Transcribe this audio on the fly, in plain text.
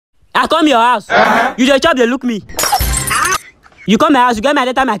I come your house. You dey chop, dey look me. You come my house, you get my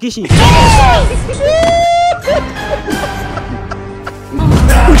data, my kitchen.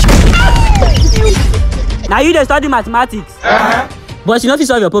 Now you dey study mathematics. But you no fit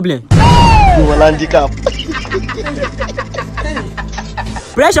solve your problem. You will handicap.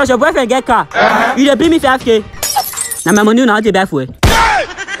 Precious, your boyfriend get car. You dey pay me 5K. Now my money now dey buy fuel.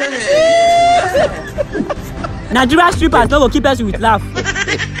 Nigeria strippers no go keep us with laugh.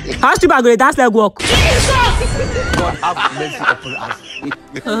 How stripper go dey dance like walk? God have mercy upon us.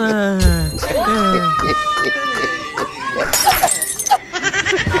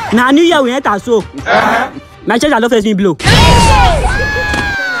 Now New Year we enter so. My church don't face me blow.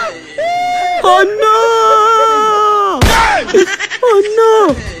 Oh no! Oh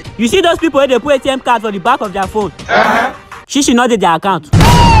no! You see those people where they put ATM cards on the back of their phone? She should not do their account.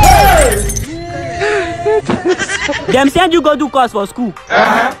 Them send you go do course for school.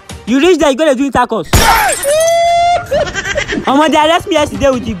 You reach there, you go to do intercourse. They arrest me yesterday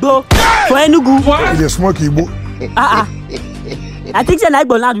with Igbo for Enugu. You smoke Igbo. I think it's like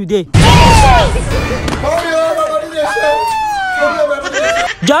Boland today.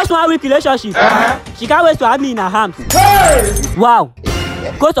 Just 1 week relationship. She can't wait to have me in her arms. Wow.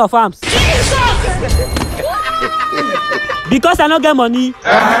 Coat of arms. Because I don't get money.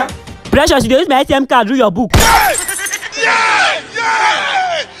 Precious, you use my ATM card through your book.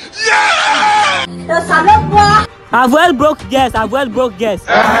 Avoid broke girls, avoid broke girls.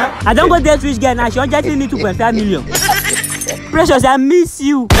 I don't go date rich girl now. She only me 2.5 million. Precious, I miss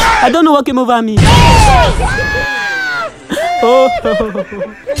you. I don't know what came over me.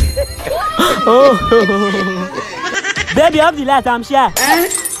 Baby, off the light, I'm sure.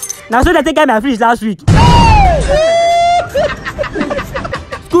 Now so they take out my fridge last week.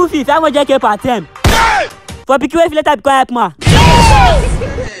 School fee, 500K per term. For PQA, if later become help ma.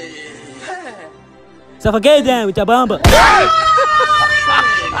 So forget them with your bomb.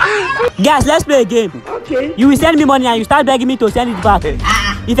 Guys, let's play a game. Okay. You will send me money and you start begging me to send it back.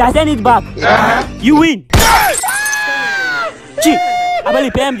 If I send it back, you win. Chief, I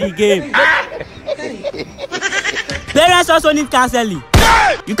will pay him the game. Parents also need counseling.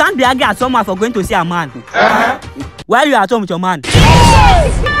 You can't be angry at someone for going to see a man while you are at home with your man.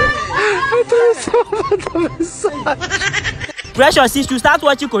 Precious, since you start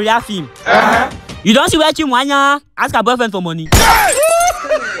watching Korean film, you don't see where Chimwanya ask her boyfriend for money.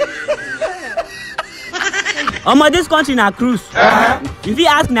 This country na cruise. If you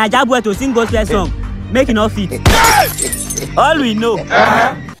ask Naija boy to sing gospel song, make it not fit. All we know,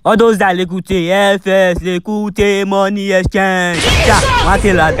 all those that l'écoute, FS, l'écoute, money exchange.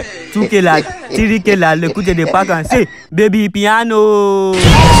 1K lad, 2K lad, 3K lad, l'écoute des packs and say, baby piano,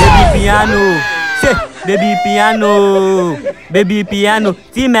 baby piano. Say, baby piano, baby piano.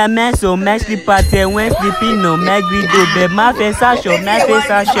 Si mes mains sont mes slippates, when sleeping no mes grido, babe, ma fait ça chaud, ma fait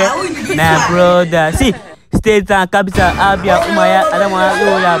ça chaud. My brother, see, State and capital, Abia, Umaya, Adamawa,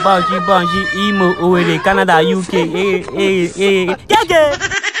 Yola, Bauchi, Imo, Owerri, Canada, UK,